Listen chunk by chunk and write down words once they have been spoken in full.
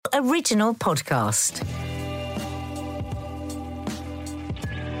original podcast.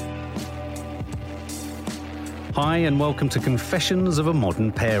 Hi and welcome to Confessions of a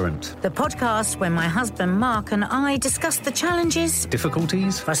Modern Parent. The podcast where my husband Mark and I discuss the challenges,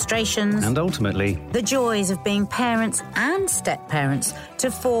 difficulties, frustrations, and ultimately the joys of being parents and step-parents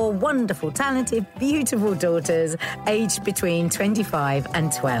to 4 wonderful, talented, beautiful daughters aged between 25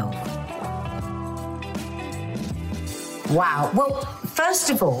 and 12. Wow. Well, first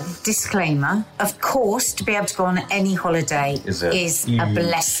of all, disclaimer, of course, to be able to go on any holiday is a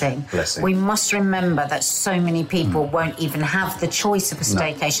blessing. We must remember that so many people won't even have the choice of a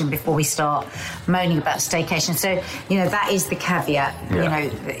staycation before we start moaning about staycation. So, that is the caveat. Yeah.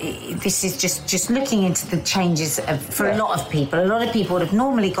 This is just looking into the changes for a lot of people. A lot of people would have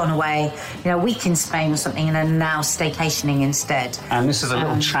normally gone away, a week in Spain or something, and are now staycationing instead. And this is a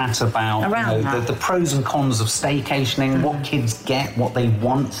little chat about the pros and cons of staycationing, what kids get, what they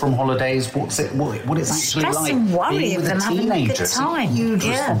want from holidays, what it's actually stress like and worry being of with them a having a teenager. good It's time. a huge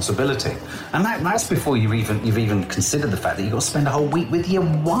responsibility, and that's before you've even considered the fact that you've got to spend a whole week with your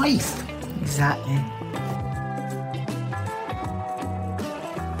wife. Exactly.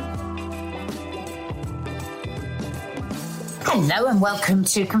 Hello and welcome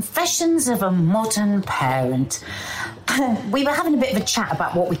to Confessions of a Modern Parent. We were having a bit of a chat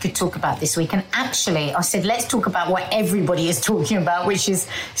about what we could talk about this week, and actually I said let's talk about what everybody is talking about, which is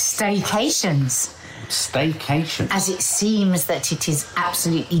staycations. Staycation. As it seems that it is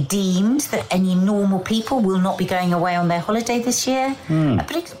absolutely deemed that any normal people will not be going away on their holiday this year. But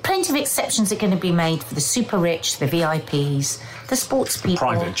plenty of exceptions are going to be made for the super rich, the VIPs, the sports people,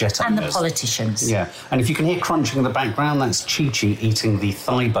 private jet and the owners. Politicians. Yeah, and if you can hear crunching in the background, that's Chi-Chi eating the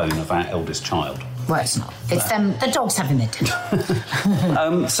thigh bone of our eldest child. Well, it's not. It's the dogs having their dinner.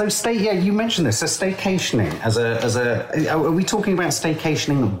 You mentioned this. So staycationing are we talking about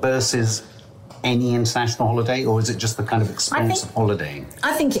staycationing versus any international holiday, or is it just the kind of experience of holidaying?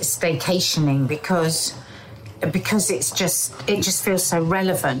 I think it's staycationing because it just feels so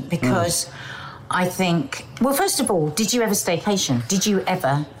relevant. Because I think, well, first of all, did you ever staycation? Did you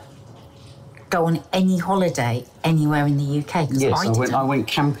ever go on any holiday anywhere in the UK? Yes, I went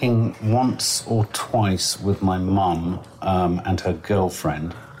camping once or twice with my mum and her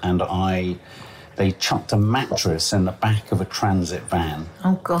girlfriend, and they chucked a mattress in the back of a transit van.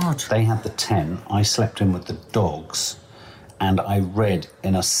 Oh, God. They had the tent, I slept in with the dogs, and I read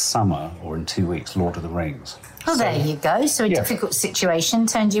in a summer, or in 2 weeks, Lord of the Rings. Oh, there you go. So a difficult situation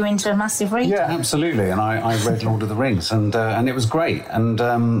turned you into a massive reader. Yeah, absolutely. And I read Lord of the Rings, and it was great. And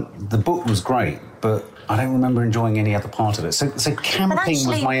the book was great, but I don't remember enjoying any other part of it. So camping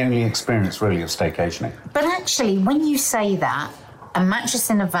was my only experience, really, of staycationing. But actually, when you say that, a mattress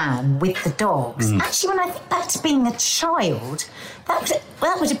in a van with the dogs, actually, when I think back to being a child,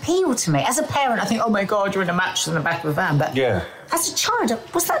 that would appeal to me. As a parent, I think, oh, my God, you're in a mattress in the back of a van. But as a child,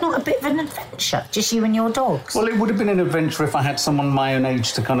 was that not a bit of an adventure, just you and your dogs? Well, it would have been an adventure if I had someone my own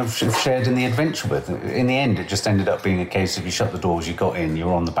age to kind of shared in the adventure with. In the end, it just ended up being a case of you shut the doors, you got in, you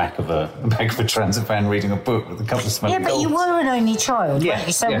were on the back of a transit van reading a book with a couple of smelly dogs. Yeah, but you were an only child, weren't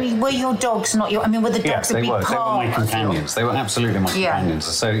you? So were your dogs not your... I mean, were the dogs a big part? They were my companions. They were absolutely my companions.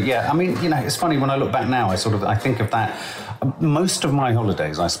 So, I mean, it's funny, when I look back now, I think of that. Most of my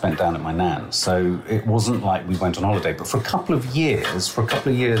holidays I spent down at my nan's, so it wasn't like we went on holiday. But for a couple of years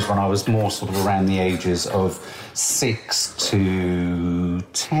when I was more sort of around the ages of 6 to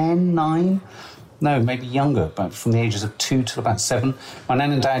 10, 9, no, maybe younger, but from the ages of 2 till about 7, my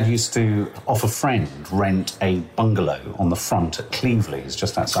nan and dad used to, off a friend, rent a bungalow on the front at Cleveley's,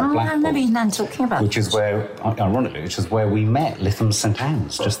 just outside Blackpool. I remember your nan talking about which is where we met, Lytham St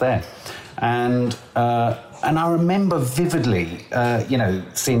Anne's, just there. And I remember vividly,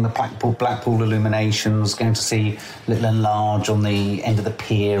 seeing the Blackpool illuminations, going to see Little and Large on the end of the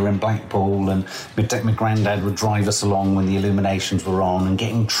pier in Blackpool, and my granddad would drive us along when the illuminations were on, and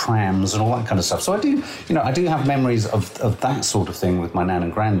getting trams and all that kind of stuff. So I do have memories of that sort of thing with my nan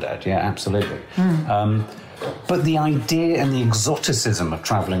and granddad. Yeah, absolutely. But the idea and the exoticism of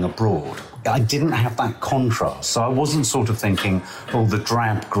travelling abroad, I didn't have that contrast. So I wasn't sort of thinking, the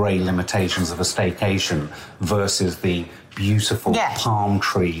drab grey limitations of a staycation versus the beautiful palm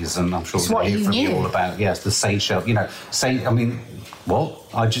trees, and I'm sure we'll hear from you all about, the Seychelles. This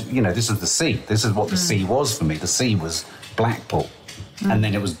is the sea. This is what the sea was for me. The sea was Blackpool, and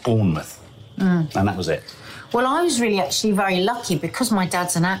then it was Bournemouth, and that was it. Well, I was really actually very lucky because my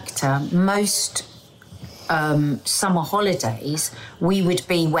dad's an actor. Most summer holidays, we would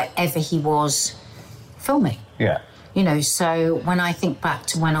be wherever he was filming. Yeah. So when I think back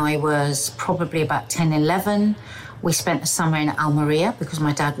to when I was probably about 10, 11, We spent the summer in Almeria because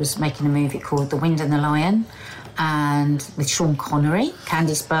my dad was making a movie called The Wind and the Lion, and with Sean Connery,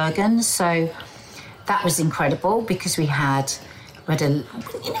 Candice Bergen. So that was incredible because we had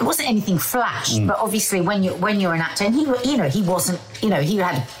it wasn't anything flash, but obviously when you're an actor, and he wasn't, he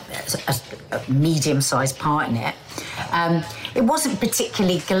had a medium-sized part in it. It wasn't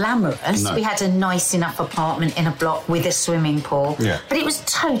particularly glamorous. No. We had a nice enough apartment in a block with a swimming pool, but it was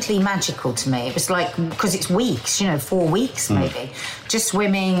totally magical to me. It was like, because it's weeks, 4 weeks maybe, just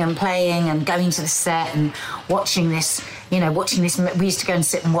swimming and playing and going to the set and watching this. We used to go and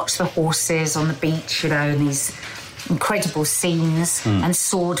sit and watch the horses on the beach, and these incredible scenes and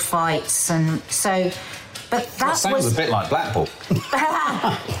sword fights, and so. But that sounds a bit like Blackpool.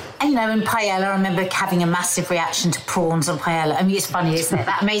 And, in paella, I remember having a massive reaction to prawns on paella. I mean, it's funny, isn't it?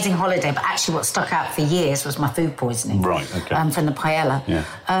 That amazing holiday, but actually what stuck out for years was my food poisoning. Right, okay. From the paella. Yeah.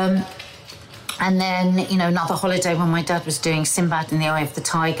 And then, another holiday when my dad was doing Sinbad and the Eye of the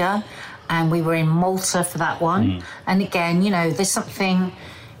Tiger, and we were in Malta for that one. And again, there's something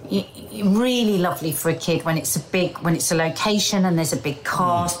really lovely for a kid when it's a location and there's a big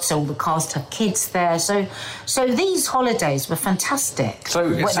cast, so all the cast have kids there. So these holidays were fantastic.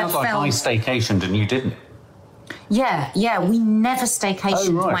 So it sounds like I staycationed and you didn't. Yeah, we never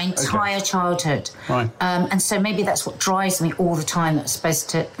staycationed my entire childhood. Right. And so maybe that's what drives me all the time, that I'm supposed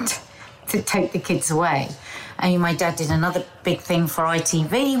to take the kids away. I mean, my dad did another big thing for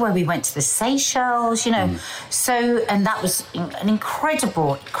ITV where we went to the Seychelles, So, and that was an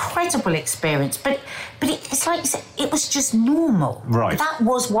incredible experience. But it's like it was just normal. Right. That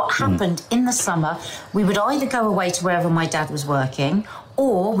was what happened in the summer. We would either go away to wherever my dad was working,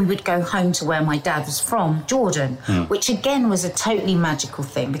 or we would go home to where my dad was from, Jordan, which again was a totally magical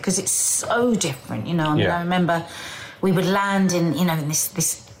thing because it's so different, I remember we would land in, in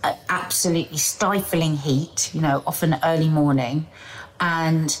this absolutely stifling heat, often early morning,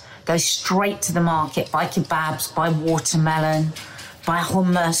 and go straight to the market, buy kebabs, buy watermelon, buy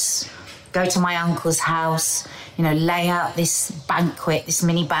hummus, go to my uncle's house, lay out this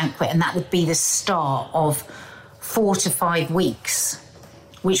mini banquet, and that would be the start of 4 to 5 weeks,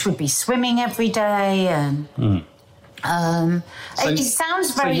 which would be swimming every day and... it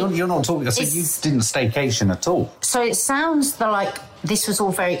sounds very... So you're not talking... So you didn't staycation at all? So it sounds like this was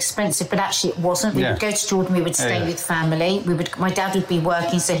all very expensive, but actually it wasn't. We would go to Jordan, we would stay with family. My dad would be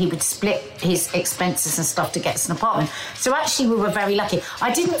working, so he would split his expenses and stuff to get us an apartment. So actually we were very lucky.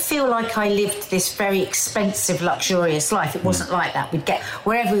 I didn't feel like I lived this very expensive, luxurious life. It wasn't like that.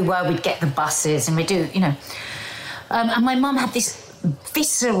 Wherever we were, we'd get the buses and we'd do, and my mum had this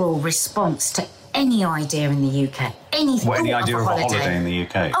visceral response to any idea in the UK. Anything. What, any idea of a holiday in the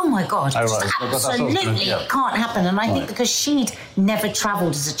UK? Oh my God. Oh, right. Absolutely, it can't happen. And I think because she'd never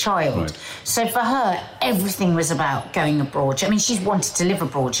travelled as a child. So for her, everything was about going abroad. I mean, she's wanted to live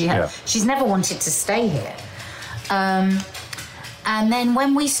abroad. She's never wanted to stay here. And then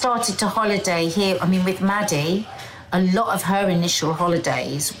when we started to holiday here, I mean, with Maddie, a lot of her initial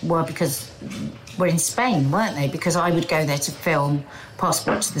holidays were in Spain, weren't they? Because I would go there to film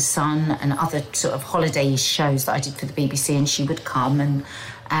Passport to the Sun and other sort of holiday shows that I did for the BBC, and she would come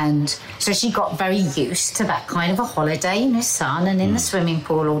and so she got very used to that kind of a holiday in the sun and in the swimming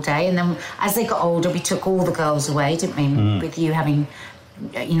pool all day. And then as they got older, we took all the girls away, didn't we? With you having,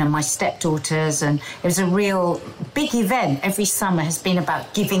 my stepdaughters, and it was a real big event. Every summer has been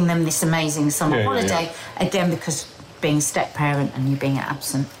about giving them this amazing summer holiday. Again, because being a step-parent and you being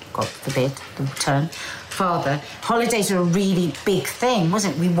absent, God forbid the term, father, holidays were a really big thing,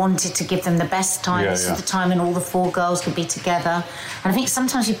 wasn't it? We wanted to give them the best time. This was the time when all the 4 girls could be together. And I think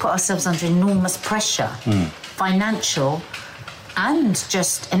sometimes we put ourselves under enormous pressure, financial and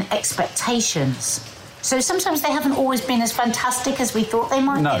just in expectations. So sometimes they haven't always been as fantastic as we thought they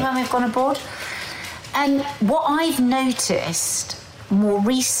might be when we've gone abroad. And what I've noticed more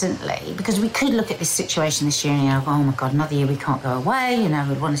recently, because we could look at this situation this year and go, oh my God, another year we can't go away,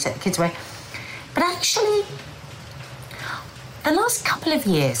 we'd want to take the kids away. But actually, the last couple of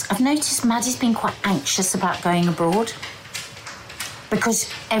years, I've noticed Maddie's been quite anxious about going abroad, because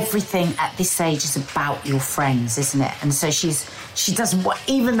everything at this age is about your friends, isn't it? And so she doesn't want,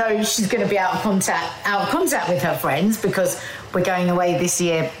 even though she's going to be out of contact with her friends because we're going away this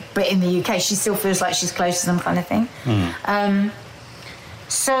year, but in the UK, she still feels like she's close to them, kind of thing.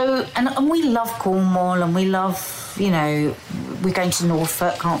 So, and we love Cornwall, and we love, we're going to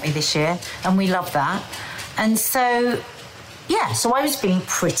Norfolk, aren't we, this year? And we love that. And so, so I was feeling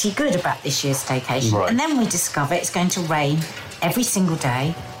pretty good about this year's staycation. Right. And then we discover it's going to rain every single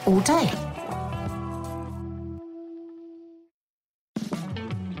day, all day.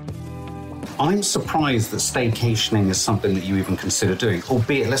 I'm surprised that staycationing is something that you even consider doing,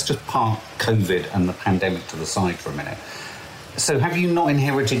 albeit let's just park COVID and the pandemic to the side for a minute. So have you not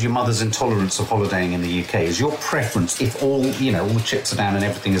inherited your mother's intolerance of holidaying in the UK? Is your preference, if all the chips are down and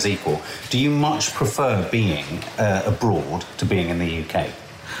everything is equal, do you much prefer being abroad to being in the UK?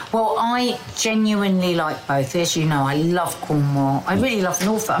 Well, I genuinely like both. As you know, I love Cornwall. I really love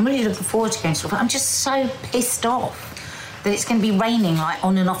Norfolk. I'm really looking forward to going to Norfolk. I'm just so pissed off that it's going to be raining like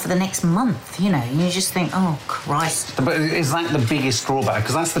on and off for the next month, and you just think, oh, Christ. But is that the biggest drawback?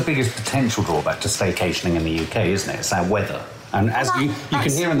 Because that's the biggest potential drawback to staycationing in the UK, isn't it? It's our weather. And as you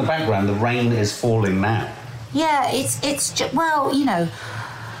can hear in the background, the rain is falling now. Yeah, it's just,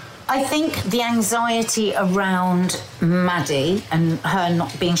 I think the anxiety around Maddie and her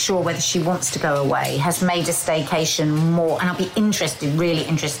not being sure whether she wants to go away has made a staycation more, and I'll be really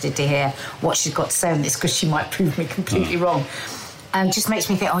interested to hear what she's got to say on this, because she might prove me completely wrong. And just makes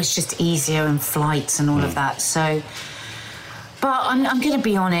me think, it's just easier and flights and all of that. So, but I'm going to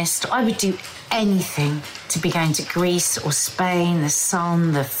be honest, I would do anything to be going to Greece or Spain, the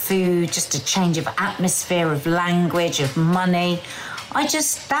sun, the food, just a change of atmosphere, of language, of money.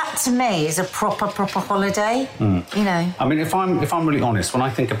 That to me is a proper holiday, I mean, if I'm really honest, when I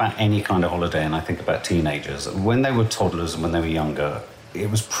think about any kind of holiday and I think about teenagers, when they were toddlers and when they were younger,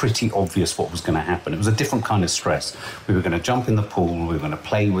 it was pretty obvious what was going to happen. It was a different kind of stress. We were going to jump in the pool, we were going to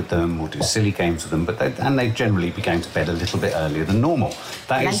play with them, we'll do silly games with them, and they'd generally be going to bed a little bit earlier than normal.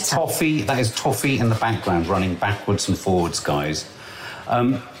 That is toffee in the background running backwards and forwards, guys.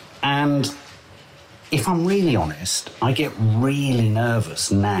 And if I'm really honest, I get really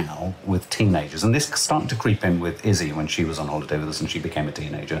nervous now with teenagers, and this started to creep in with Izzy when she was on holiday with us and she became a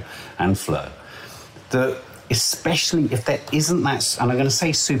teenager, and Fleur, that especially if there isn't that, and I'm going to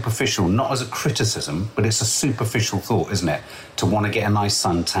say superficial, not as a criticism, but it's a superficial thought, isn't it? To want to get a nice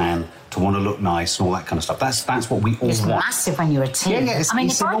suntan, to want to look nice and all that kind of stuff. That's what we all want. It's massive when you're a teen. Yeah, I mean,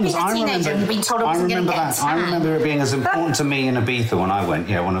 if I'd been a teenager and been told I wasn't going to get a tan. I remember it being as important to me in Ibiza when I went,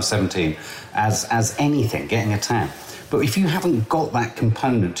 when I was 17, as anything, getting a tan. But if you haven't got that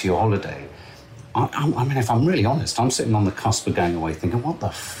component to your holiday, I mean, if I'm really honest, I'm sitting on the cusp of going away thinking, what the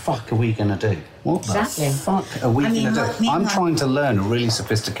fuck are we going to do? What the fuck are we going to do? I'm trying to learn a really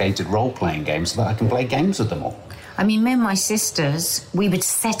sophisticated role-playing game so that I can play games with them all. I mean, me and my sisters, we would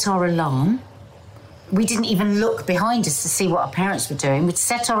set our alarm. We didn't even look behind us to see what our parents were doing. We'd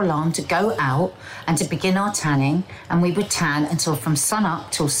set our alarm to go out and to begin our tanning, and we would tan until from sun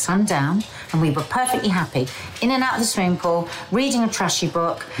up till sundown, and we were perfectly happy. In and out of the swimming pool, reading a trashy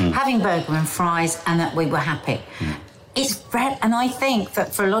book, having burger and fries, and that we were happy. And I think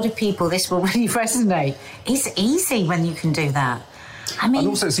that for a lot of people, this will really resonate. It's easy when you can do that. I mean, and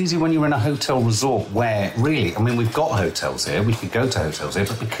also it's easy when you're in a hotel resort where, really, I mean, we've got hotels here, we could go to hotels here,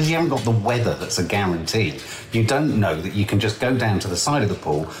 but because you haven't got the weather that's a guarantee, you don't know that you can just go down to the side of the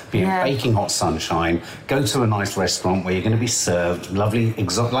pool, be in baking hot sunshine, go to a nice restaurant where you're going to be served lovely,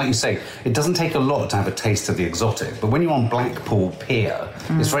 exotic. Like you say, it doesn't take a lot to have a taste of the exotic, but when you're on Blackpool Pier,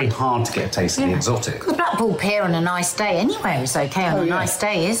 it's very hard to get a taste of the exotic. Because Blackpool Pier on a nice day anywhere is okay on a nice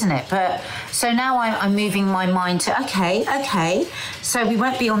day, isn't it? But so now I'm moving my mind to, okay, so we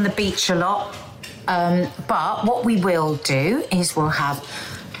won't be on the beach a lot, but what we will do is we'll have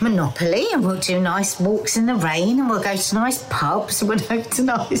Monopoly and we'll do nice walks in the rain and we'll go to nice pubs and we'll go to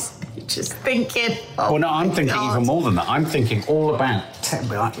nice... Just thinking... Oh, well, no, I'm thinking even more than that. I'm thinking all about...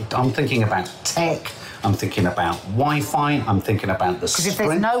 I'm thinking about tech. I'm thinking about Wi-Fi. I'm thinking about the Sprint. Because if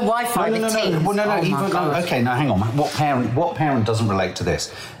there's no Wi-Fi, okay, now hang on. What parent doesn't relate to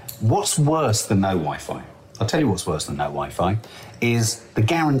this? What's worse than no Wi-Fi? I'll tell you what's worse than no Wi-Fi is the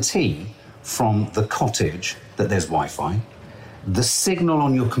guarantee from the cottage that there's Wi-Fi, the signal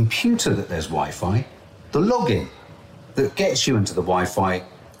on your computer that there's Wi-Fi, the login that gets you into the Wi-Fi,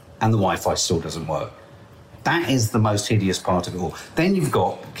 and the Wi-Fi still doesn't work. That is the most hideous part of it all. Then you've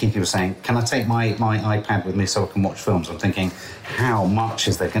got, Kiki was saying, can I take my iPad with me so I can watch films? I'm thinking, how much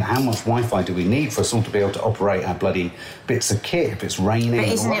Wi-Fi do we need for us all to be able to operate our bloody bits of kit if it's raining? But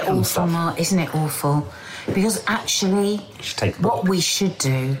isn't it awful, Mark? Isn't it awful? Because actually, what we should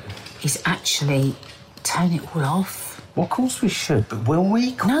do is actually turn it all off. Well, of course we should, but will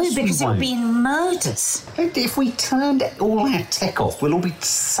we? No, because it'll be murders. If we turned all our tech off, we'll all be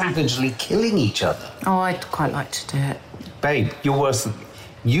savagely killing each other. Oh, I'd quite like to do it. Babe, you're worse than...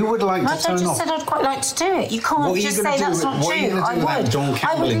 You would like to turn off... I just said I'd quite like to do it. You can't just say that's not true. What are you going to do with that John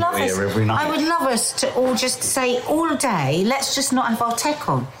Campbell every night? I would love us to all just say all day, let's just not have our tech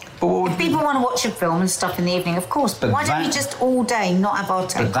on. If people want to watch a film and stuff in the evening, of course, but why don't we just all day not have our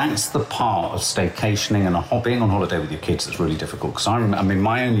take? But that's the part of staycationing and being on holiday with your kids that's really difficult. Because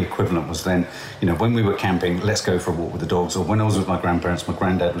my only equivalent was then, when we were camping, let's go for a walk with the dogs. Or when I was with my grandparents, my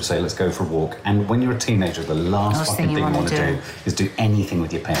granddad would say, let's go for a walk. And when you're a teenager, the last fucking thing you want to do is do anything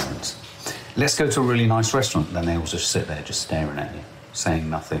with your parents. Let's go to a really nice restaurant. Then they all just sit there just staring at you, saying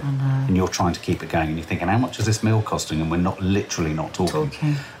nothing. And you're trying to keep it going. And you're thinking, how much is this meal costing? And we're not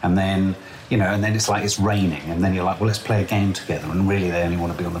talking. And then, and then it's like it's raining. And then you're like, well, let's play a game together. And really, they only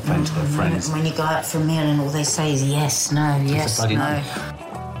want to be on the phone to their friends. When you go out for a meal and all they say is yes, no, yes, no.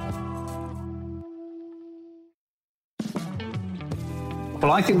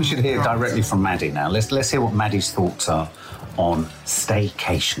 Well, I think we should hear directly from Maddie now. Let's hear what Maddie's thoughts are on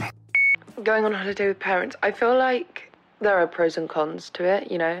staycationing. Going on holiday with parents, I feel like there are pros and cons to it,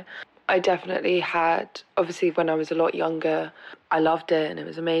 I definitely had, obviously when I was a lot younger, I loved it and it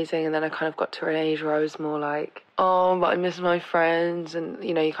was amazing, and then I kind of got to an age where I was more like, oh, but I miss my friends, and,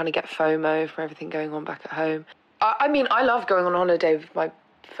 you kind of get FOMO from everything going on back at home. I love going on holiday with my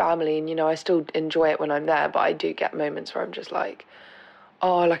family, and, I still enjoy it when I'm there, but I do get moments where I'm just like,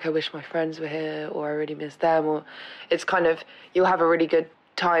 oh, like I wish my friends were here, or I really miss them, or it's kind of, you'll have a really good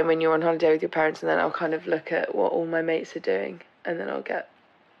time when you're on holiday with your parents, and then I'll kind of look at what all my mates are doing, and then I'll get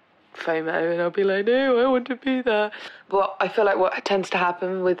FOMO and I'll be like, no, I want to be there. But I feel like what tends to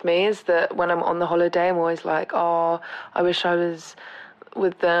happen with me is that when I'm on the holiday, I'm always like, oh, I wish I was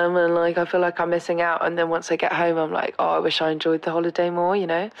with them, and like I feel like I'm missing out, and then once I get home I'm like, oh, I wish I enjoyed the holiday more,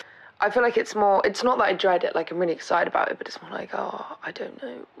 I feel like it's not that I dread it, like I'm really excited about it, but it's more like, oh, I don't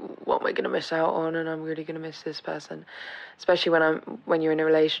know what am I going to miss out on, and I'm really going to miss this person, especially when you're in a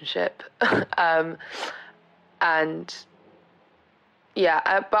relationship. And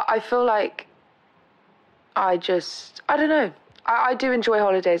yeah, but I feel like I don't know. I do enjoy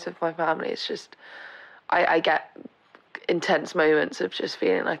holidays with my family. It's just, I get intense moments of just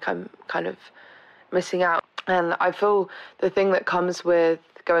feeling like I'm kind of missing out. And I feel the thing that comes with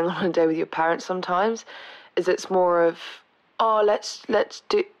going on holiday with your parents sometimes is it's more of, oh, let's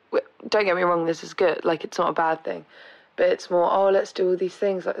do, don't get me wrong, this is good, like it's not a bad thing, but it's more, oh, let's do all these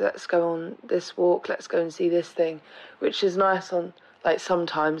things, like let's go on this walk, let's go and see this thing, which is nice on like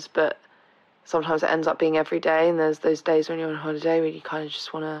sometimes, but sometimes it ends up being every day, and there's those days when you're on holiday where you kind of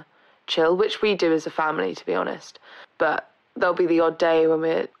just want to chill, which we do as a family, to be honest. But there'll be the odd day when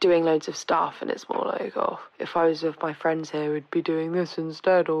we're doing loads of stuff and it's more like, oh, if I was with my friends here, we'd be doing this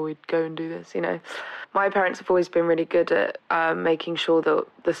instead, or we'd go and do this, My parents have always been really good at making sure that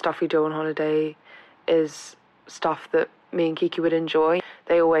the stuff we do on holiday is stuff that me and Kiki would enjoy.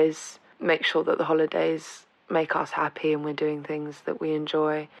 They always make sure that the holidays make us happy and we're doing things that we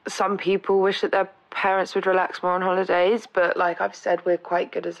enjoy. Some people wish that their parents would relax more on holidays, but like I've said, we're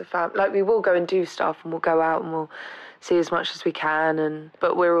quite good as a family. Like we will go and do stuff and we'll go out and we'll see as much as we can,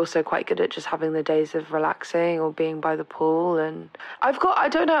 but we're also quite good at just having the days of relaxing or being by the pool. And I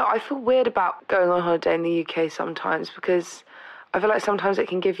don't know, I feel weird about going on holiday in the UK sometimes, because I feel like sometimes it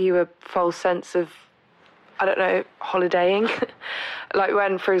can give you a false sense of, I don't know, holidaying. Like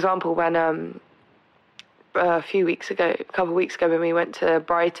when, for example, when a couple of weeks ago when we went to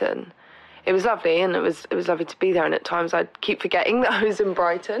Brighton, it was lovely, and it was lovely to be there, and at times I'd keep forgetting that I was in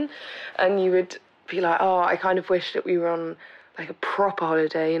Brighton, and you would be like, oh, I kind of wish that we were on like a proper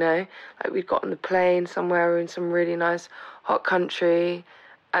holiday, like we'd got on the plane somewhere in some really nice hot country,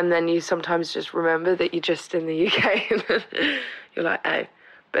 and then you sometimes just remember that you're just in the UK, and then you're like, oh.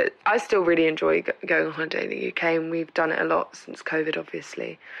 But I still really enjoy going on holiday in the UK, and we've done it a lot since COVID,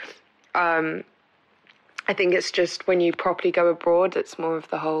 obviously. I think it's just when you properly go abroad, it's more of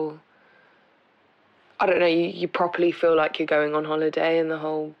the whole, I don't know, you properly feel like you're going on holiday, and the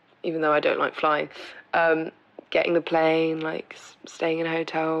whole, even though I don't like flying, getting the plane, like staying in a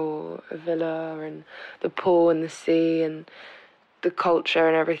hotel or a villa, and the pool and the sea and the culture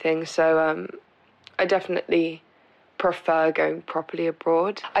and everything. So I definitely prefer going properly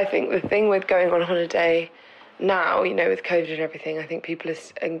abroad. I think the thing with going on holiday now, with COVID and everything, I think people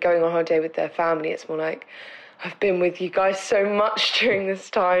are going on holiday with their family. It's more like, I've been with you guys so much during this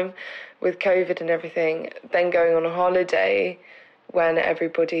time with COVID and everything, then going on a holiday when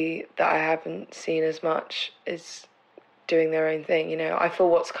everybody that I haven't seen as much is doing their own thing. I feel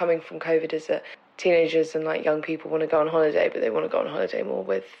what's coming from COVID is that teenagers and like young people want to go on holiday, but they want to go on holiday more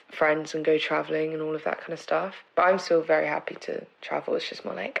with friends and go travelling and all of that kind of stuff. But I'm still very happy to travel. It's just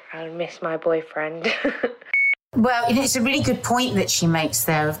more like, I miss my boyfriend. Well, it's a really good point that she makes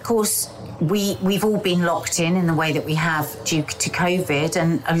there. Of course, we've all been locked in the way that we have due to COVID,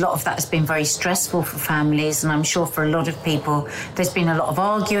 and a lot of that has been very stressful for families. And I'm sure for a lot of people, there's been a lot of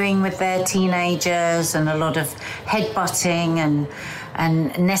arguing with their teenagers and a lot of headbutting,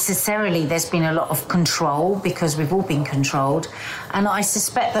 and necessarily there's been a lot of control because we've all been controlled. And I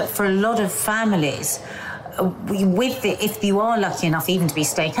suspect that for a lot of families, if you are lucky enough even to be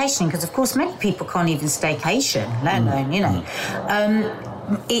staycationing, because of course many people can't even staycation, let alone,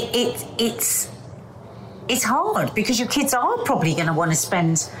 it's hard because your kids are probably going to want to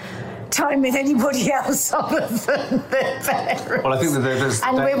spend time with anybody else other than their parents. Well, I think that there's...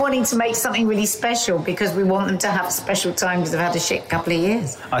 And we're wanting to make something really special because we want them to have a special time because they've had a shit couple of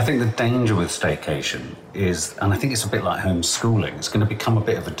years. I think the danger with staycation is, and I think it's a bit like homeschooling, it's going to become a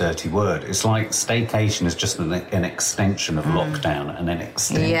bit of a dirty word. It's like staycation is just an extension of lockdown and an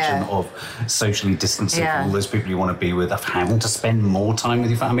extension of socially distancing from all those people you want to be with, of having to spend more time with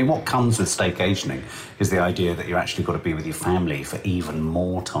your family. I mean, what comes with staycationing is the idea that you actually got to be with your family for even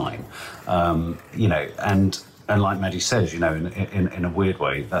more time. And like Maddie says, in a weird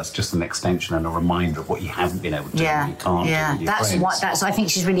way, that's just an extension and a reminder of what you haven't been able to do, what you can't do with your friends. I think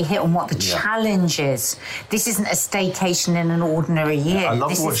she's really hit on what the challenge is. This isn't a staycation in an ordinary year. I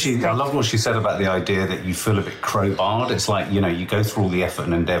love what she said about the idea that you feel a bit crowbarred. It's like, you go through all the effort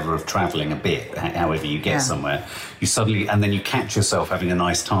and endeavour of travelling a bit, however you get somewhere, you suddenly, and then you catch yourself having a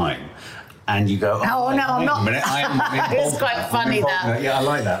nice time. And you go, I'm not. It's quite funny that. Yeah, I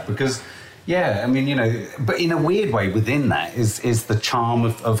like that because, but in a weird way within that is the charm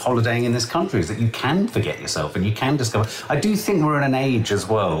of holidaying in this country, is that you can forget yourself and you can discover. I do think we're in an age as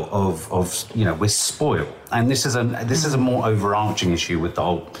well of we're spoiled, and this is a more overarching issue with the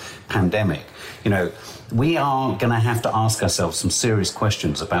whole pandemic. We are going to have to ask ourselves some serious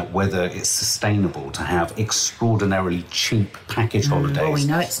questions about whether it's sustainable to have extraordinarily cheap package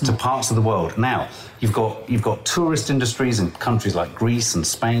holidays to parts of the world. Now, you've got tourist industries in countries like Greece and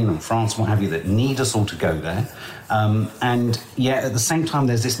Spain and France and what have you that need us all to go there. And yet, at the same time,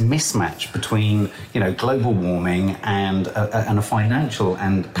 there's this mismatch between, global warming and a financial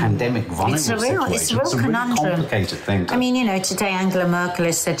and pandemic virus situation. It's a real conundrum. Really complicated thing. Today Angela Merkel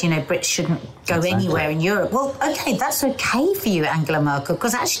has said, Brits shouldn't go anywhere in Europe. Well, OK, that's OK for you, Angela Merkel,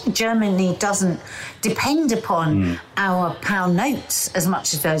 because actually Germany doesn't depend upon our pound notes as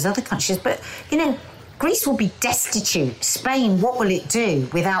much as those other countries. But, Greece will be destitute. Spain, what will it do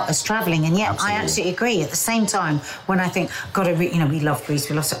without us travelling? And yet, I absolutely agree. At the same time, when I think, God, we love Greece,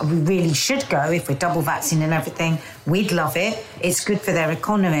 we really should go if we're double vaccinated and everything. We'd love it. It's good for their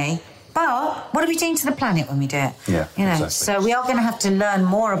economy. But what are we doing to the planet when we do it? Yeah, exactly. So we are going to have to learn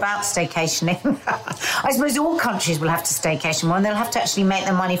more about staycationing. I suppose all countries will have to staycation more, and they'll have to actually make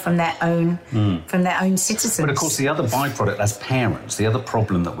their money from their own citizens. But of course, the other byproduct as parents, the other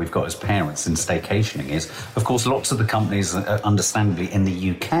problem that we've got as parents in staycationing is, of course, lots of the companies, understandably, in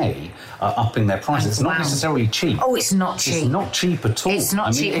the UK are upping their prices. It's not necessarily cheap. Oh, it's not cheap. It's not cheap at all. It's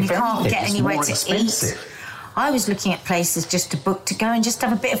not cheap, and you can't get anywhere to expensive. Eat. I was looking at places just to book to go and just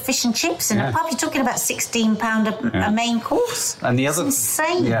have a bit of fish and chips in a pub. You're talking about £16 a main course. And the other, it's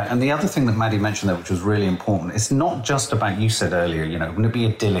insane. Yeah, and the other thing that Maddie mentioned there, which was really important, it's not just about, you said earlier, wouldn't it be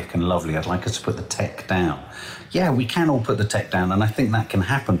idyllic and lovely? I'd like us to put the tech down. Yeah, we can all put the tech down, and I think that can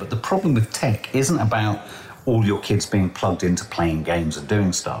happen. But the problem with tech isn't about all your kids being plugged into playing games and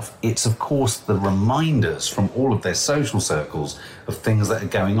doing stuff. It's, of course, the reminders from all of their social circles of things that are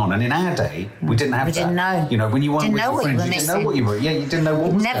going on. And in our day, we didn't have that. We didn't know. When you weren't with your friends, you didn't know what you were... Yeah, you didn't know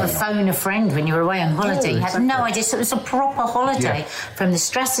what was going on. Never phone a friend when you were away on holiday. You had no idea. So it was a proper holiday. From the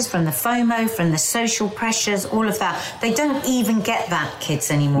stresses, from the FOMO, from the social pressures, all of that. They don't even get that, kids,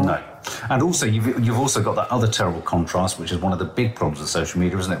 anymore. No. And also, you've also got that other terrible contrast, which is one of the big problems with social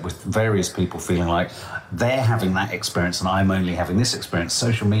media, isn't it? With various people feeling like they're having that experience and I'm only having this experience.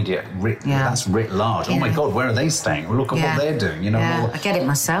 Social media, that's writ large. Yeah. Oh, my God, where are they staying? Well, look at what they're doing. I get it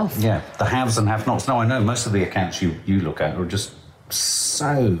myself. Yeah, the haves and have-nots. No, I know most of the accounts you look at are just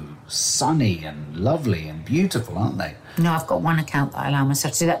so sunny and lovely and beautiful, aren't they? No, I've got one account that I allow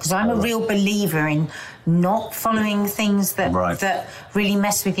myself to do that because I'm a real believer in not following things that really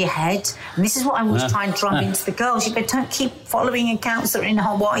mess with your head. And this is what I always try and drum into the girls. You don't keep following accounts that are in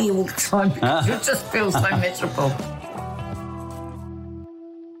Hawaii all the time because you just feel so miserable.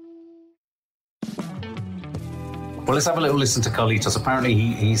 Well, let's have a little listen to Carlitos. Apparently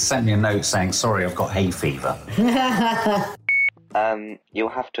he sent me a note saying, sorry, I've got hay fever. You'll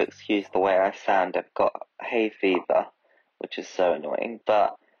have to excuse the way I sound. I've got hay fever, which is so annoying.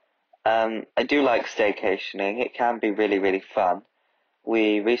 But I do like staycationing. It can be really, really fun.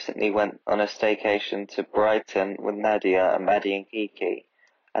 we recently went on a staycation to Brighton with Nadia and Maddie and Kiki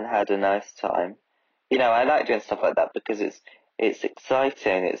and had a nice time. You know, I like doing stuff like that because it's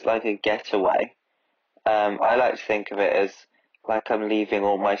exciting. It's like a getaway. I like to think of it as like I'm leaving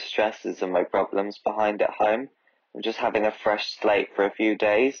all my stresses and my problems behind at home and just having a fresh slate for a few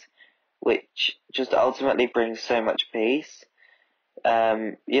days, which just ultimately brings so much peace.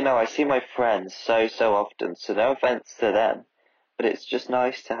 You know, I see my friends so often, so no offense to them, but it's just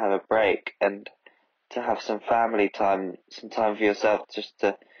nice to have a break and to have some family time, some time for yourself just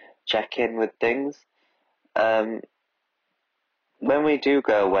to check in with things. When we do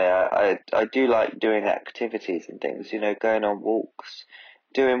go away, I do like doing activities and things, you know, going on walks,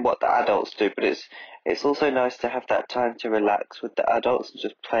 doing what the adults do, but it's also nice to have that time to relax with the adults and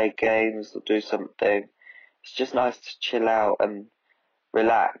just play games or do something. It's just nice to chill out and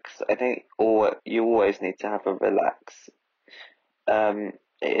relax. I think you always need to have a relax. It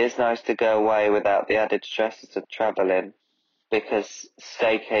is nice to go away without the added stresses of travelling, because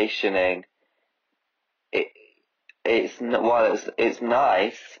staycationing, while it's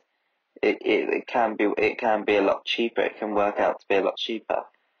nice, it can be a lot cheaper. It can work out to be a lot cheaper.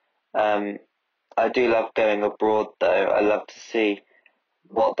 I do love going abroad though. I love to see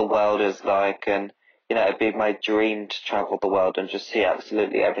what the world is like, and you know, it'd be my dream to travel the world and just see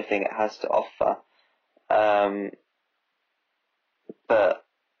absolutely everything it has to offer. But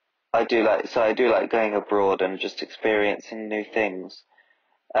I do like going abroad and just experiencing new things.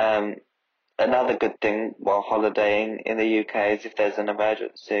 Another good thing while holidaying in the UK is if there's an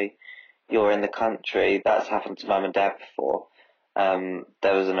emergency, you're in the country. That's happened to Mum and Dad before.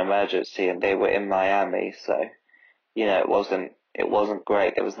 There was an emergency and they were in Miami, so you know, it wasn't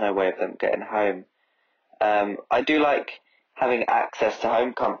great. There was no way of them getting home. I do like having access to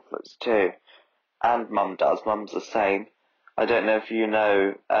home comforts too, and Mum does. Mum's the same. I don't know if you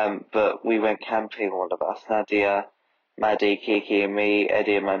know, but we went camping, all of us, Nadia, Maddie, Kiki and me,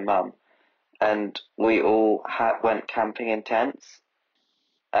 Eddie and my mum, and we all went camping in tents.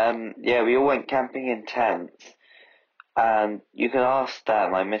 We all went camping in tents, and you can ask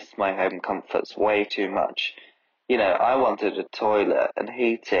them, I missed my home comforts way too much. You know, I wanted a toilet and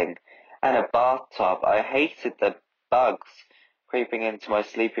heating and a bathtub. I hated the bugs creeping into my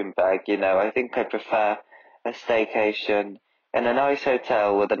sleeping bag, you know. I think I prefer a staycation in a nice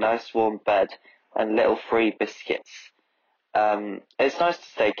hotel with a nice warm bed and little free biscuits. It's nice to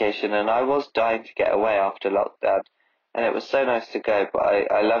staycation, and I was dying to get away after lockdown, and it was so nice to go, but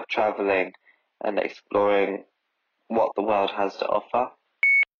I love travelling and exploring what the world has to offer.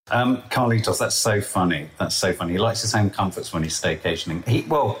 Carlitos, that's so funny. That's so funny. He likes his home comforts when he's staycationing.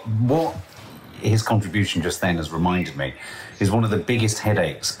 What his contribution just then has reminded me is one of the biggest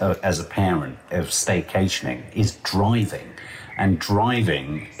headaches as a parent of staycationing is driving. And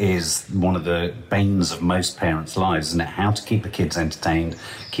driving is one of the banes of most parents' lives, isn't it? How to keep the kids entertained,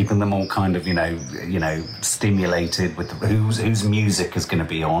 keeping them all kind of, you know, stimulated with whose music is going to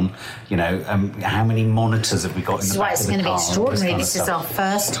be on, you know, how many monitors have we got in the back of the car? This is why it's going to be extraordinary. This is our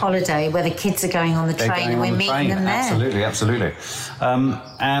first holiday where the kids are going on the train and we're meeting them there. Absolutely. I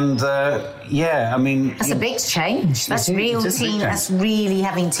mean... That's a big change. That's real teen. That's really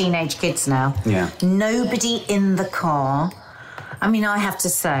having teenage kids now. Yeah. Nobody in the car... I mean, I have to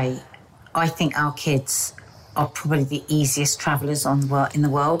say, I think our kids are probably the easiest travellers in the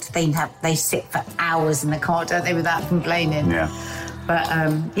world. They sit for hours in the car, don't they, without complaining. Yeah. But,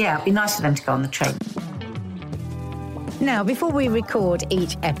 it'd be nice for them to go on the train. Now, before we record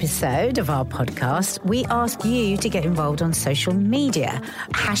each episode of our podcast, we ask you to get involved on social media.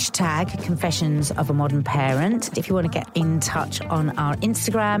 Hashtag Confessions of a Modern Parent. If you want to get in touch on our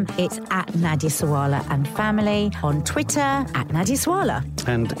Instagram, it's at Nadia Sawalha and Family. On Twitter, at Nadia Sawalha.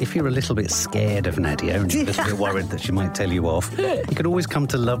 And if you're a little bit scared of Nadia and you're a little bit worried that she might tell you off, you could always come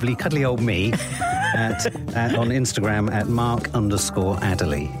to lovely, cuddly old me on Instagram at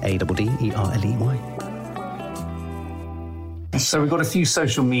Mark_Adderley. Adderley. So we've got a few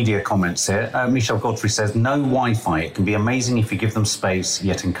social media comments here. Michelle Godfrey says, no Wi-Fi. It can be amazing if you give them space,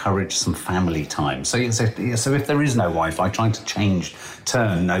 yet encourage some family time. So if there is no Wi-Fi, trying to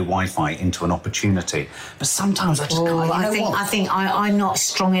turn no Wi-Fi into an opportunity. But sometimes I just can't. I think I'm not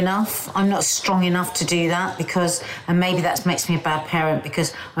strong enough. I'm not strong enough to do that and maybe that makes me a bad parent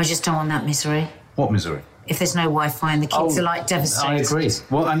because I just don't want that misery. What misery? If there's no Wi-Fi and the kids are like devastated. I agree.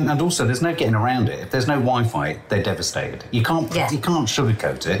 Well, and also there's no getting around it. If there's no Wi-Fi, they're devastated. You can't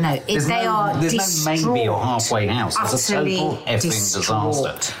sugarcoat it. No, there's no maybe or halfway house. It's a total effing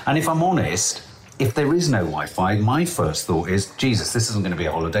disaster. And if I'm honest, if there is no Wi-Fi, my first thought is, Jesus, this isn't going to be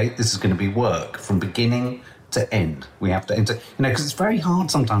a holiday. This is going to be work from beginning to end. We have to, because it's very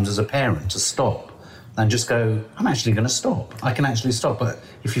hard sometimes as a parent to stop and just go, I'm actually going to stop. I can actually stop. But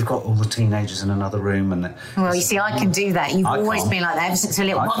if you've got all the teenagers in another room and... Well, you see, I can do that. You've always been like that ever since a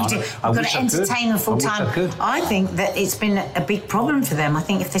little. What do you do? You've got to entertain them full time. I think that it's been a big problem for them. I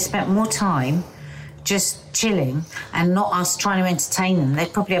think if they spent more time just chilling and not us trying to entertain them,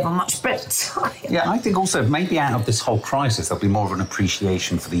 they'd probably have a much better time. Yeah, I think also maybe out of this whole crisis there'll be more of an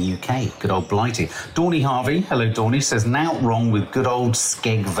appreciation for the UK. Good old Blighty. Dawny Harvey, hello Dawny, says, now wrong with good old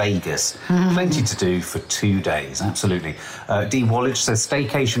Skeg Vegas. Plenty to do for 2 days, absolutely. D. Wallage says,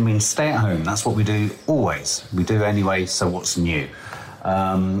 staycation means stay at home. That's what we do always. We do anyway, so what's new?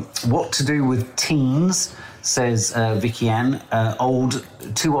 What to do with teens, says Vicky Ann,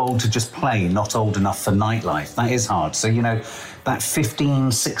 too old to just play, not old enough for nightlife. That is hard. So, that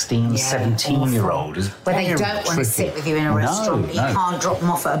 15, 16, 17-year-old is where they don't want to sit with you in a restaurant. You can't drop them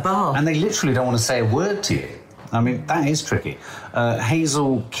off at a bar. And they literally don't want to say a word to you. I mean, that is tricky.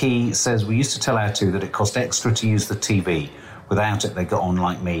 Hazel Key says, we used to tell our two that it cost extra to use the TV. Without it, they got on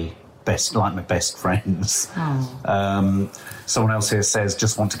like me. Like my best friends. Someone else here says,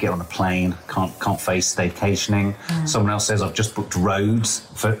 just want to get on a plane, can't face staycationing. Someone else says, I've just booked Rhodes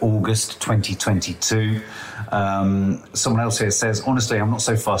for August 2022. Someone else here says, honestly, I'm not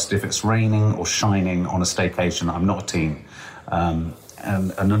so fussed if it's raining or shining on a staycation. I'm not a teen.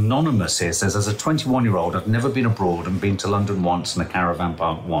 And an anonymous here says, as a 21-year-old, I've never been abroad and been to London once and a caravan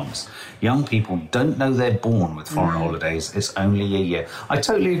park once. Young people don't know they're born with foreign holidays. It's only a year. I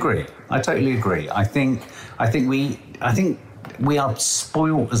totally agree. I think we are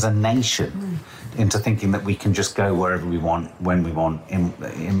spoiled as a nation into thinking that we can just go wherever we want, when we want,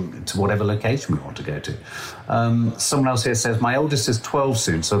 to whatever location we want to go to. Someone else here says, my eldest is 12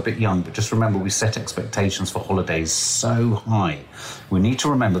 soon, so a bit young, but just remember we set expectations for holidays so high. We need to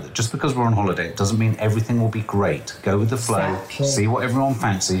remember that just because we're on holiday, it doesn't mean everything will be great. Go with the flow, see what everyone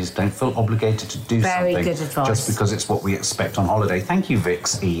fancies, don't feel obligated to do Very something good advice. just because it's what we expect on holiday. Thank you,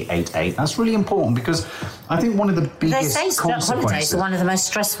 Vix E88. That's really important because I think one of the biggest consequences... holidays are one of the most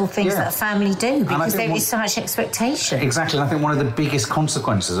stressful things that a family do because there is so much expectation. Exactly. I think one of the biggest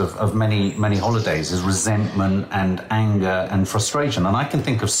consequences of many, many holidays is resentment and anger and frustration. And I can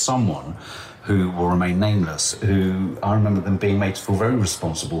think of someone who will remain nameless, who I remember them being made to feel very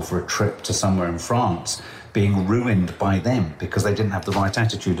responsible for a trip to somewhere in France being ruined by them because they didn't have the right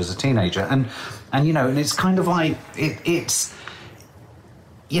attitude as a teenager. And it's kind of like, it's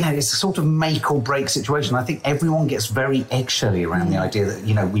a sort of make or break situation. I think everyone gets very eggshelly around the idea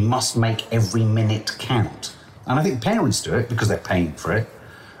that, we must make every minute count. And I think parents do it because they're paying for it.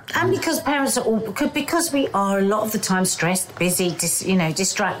 And because parents are because we are a lot of the time stressed, busy,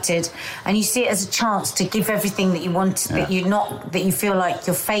 distracted, and you see it as a chance to give everything that you want, that you feel like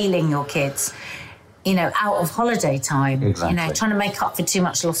you're failing your kids, out of holiday time. Exactly. Trying to make up for too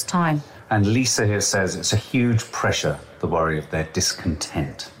much lost time. And Lisa here says it's a huge pressure, the worry of their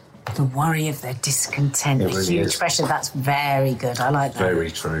discontent. The worry of their discontent, really huge pressure. That's very good. I like that. Very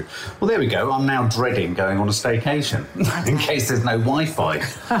true. Well, there we go. I'm now dreading going on a staycation in case there's no Wi-Fi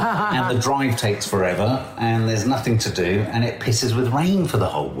and the drive takes forever and there's nothing to do and it pisses with rain for the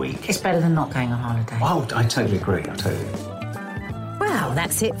whole week. It's better than not going on holiday. Oh, I totally agree. Well,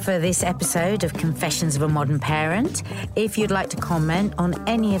 that's it for this episode of Confessions of a Modern Parent. If you'd like to comment on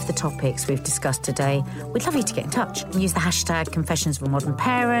any of the topics we've discussed today, we'd love you to get in touch. Use the hashtag Confessions of a Modern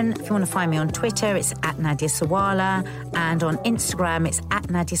Parent. If you want to find me on Twitter, it's @Nadia Sawalha, and on Instagram, it's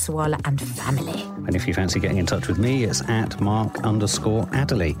 @Nadia Sawalha and Family. And if you fancy getting in touch with me, it's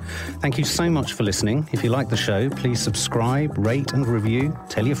 @Mark_Adderley. Thank you so much for listening. If you like the show, please subscribe, rate and review,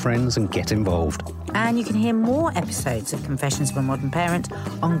 tell your friends and get involved. And you can hear more episodes of Confessions of a Modern Parent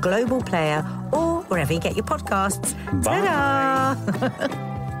on Global Player or wherever you get your podcasts. Bye.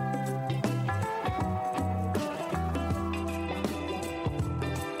 Ta-da!